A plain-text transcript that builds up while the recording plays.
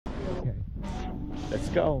Let's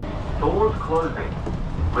go. Doors closing.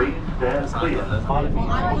 Please stand clear.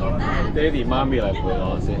 Daddy 媽咪嚟陪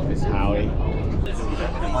我先 ，Miss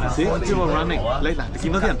Howie。See，people running，你嗱，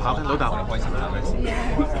見到啲人跑緊，老豆，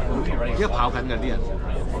而家跑緊嘅啲人，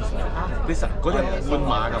你實嗰啲人半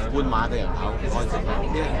馬嘅人跑，開始。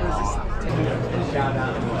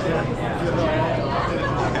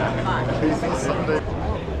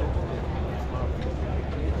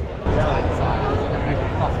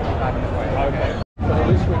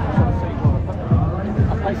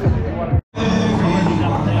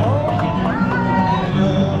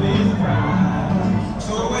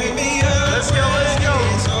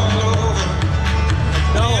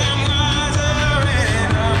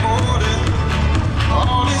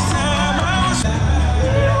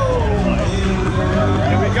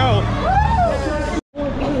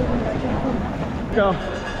Go.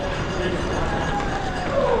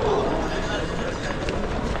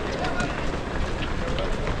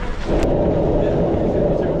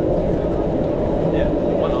 Yeah,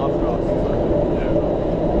 one off cross.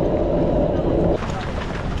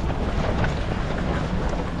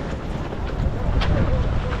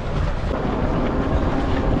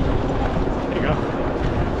 There you go.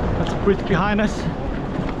 That's a bridge behind us.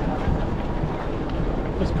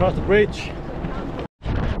 Just cross the bridge.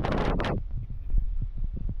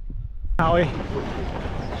 Howie,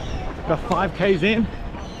 got 5Ks in,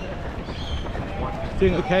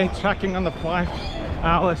 doing okay, tracking on the 5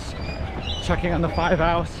 hours, tracking on the 5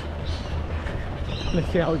 hours. Let's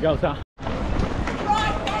see how it goes out.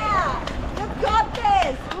 Right now, you've got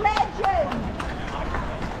this, legend!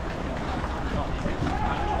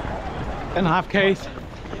 10.5 Ks.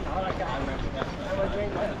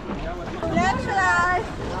 Naturalize!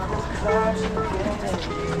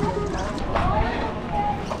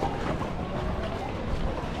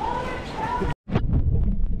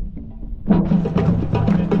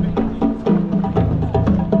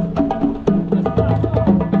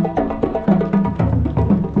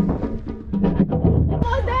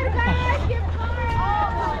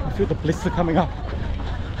 I feel the blister coming up.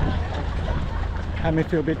 Had me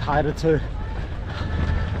feel a bit tighter too.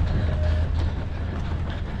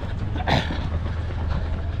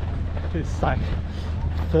 It's like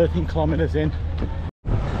 13 kilometers in.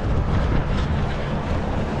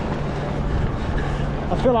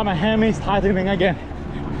 I feel like my hammy is tightening again.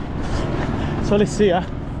 So let's see. I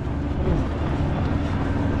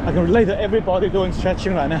can relate to everybody doing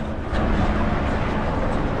stretching right now.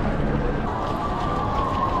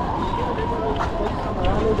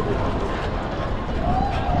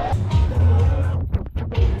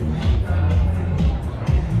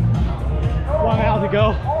 To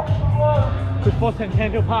go before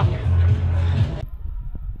Centennial Park.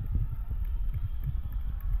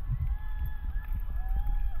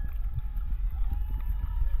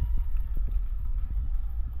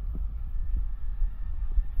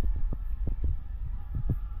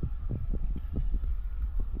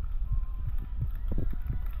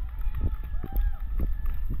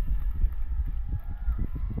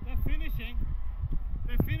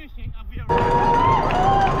 They're finishing, and we are.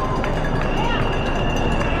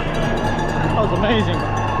 That was amazing.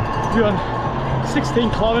 We were on 16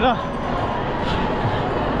 kilometer,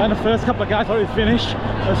 and the first couple of guys already finished.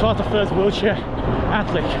 As well as the first wheelchair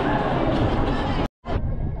athlete.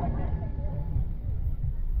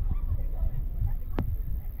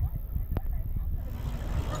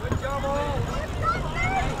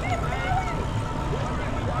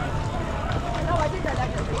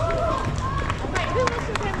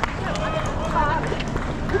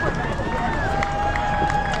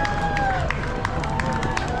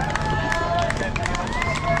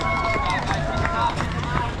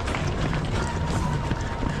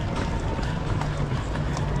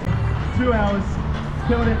 Hours,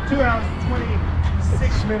 killed it. 2 hours,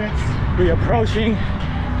 26 minutes. We're approaching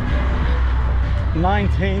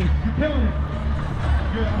 19. You're killing it.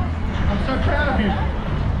 I'm so proud of you.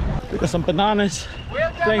 We got some bananas.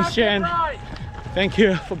 Thanks, Jen. Thank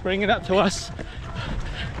you for bringing that to us.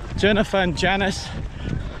 Jennifer and Janice.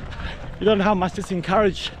 You don't know how much this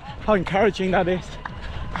how encouraging that is.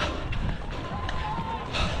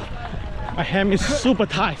 My hand is super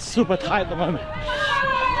tight at the moment.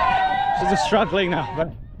 Just struggling now,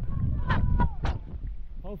 but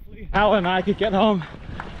hopefully Howie and I could get home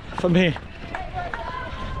from here.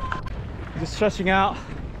 Just stretching out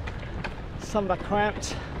some of the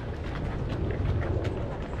cramps.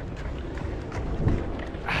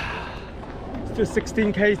 Still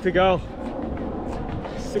 16 Ks to go.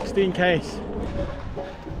 16 Ks.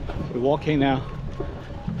 We're walking now.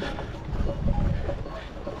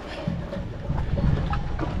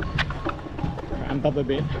 warmed up a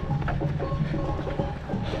bit.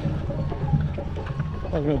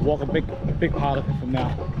 I'm going to walk a big part of it from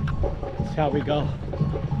now. That's how we go.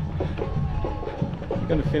 I'm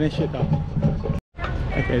going to finish it though.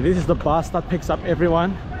 Okay, this is the bus that picks up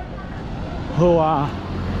everyone who are...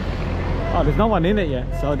 Oh, there's no one in it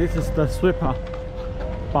yet. So this is the Swipper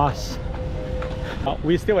bus.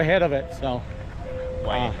 We're still ahead of it, so...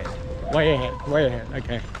 Way ahead,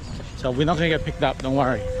 okay. So we're not going to get picked up, don't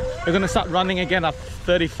worry. We're going to start running again at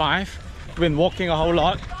 35. We've been walking a whole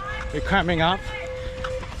lot. We're cramming up.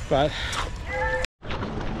 But...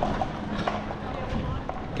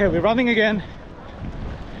 Okay, we're running again.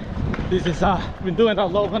 This is, we've been doing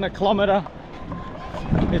about over a kilometer.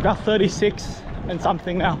 It's about 36 and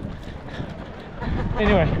something now.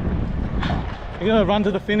 Anyway, we're gonna run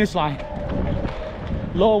to the finish line.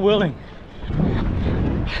 Lord willing.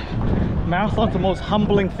 Marathon's the most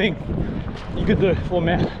humbling thing you could do for a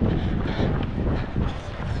man.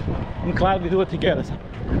 I'm glad we do it together.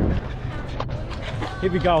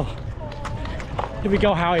 Here we go. Here we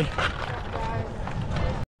go, Howie.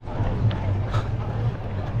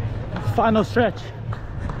 Final stretch.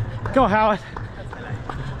 Go, Howard.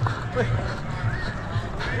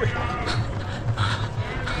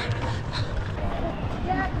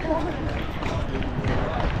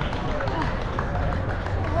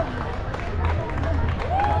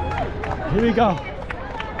 Here we go.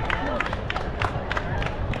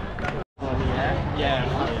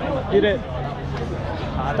 Yeah. Did it.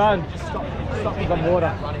 Done. Stop the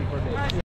water.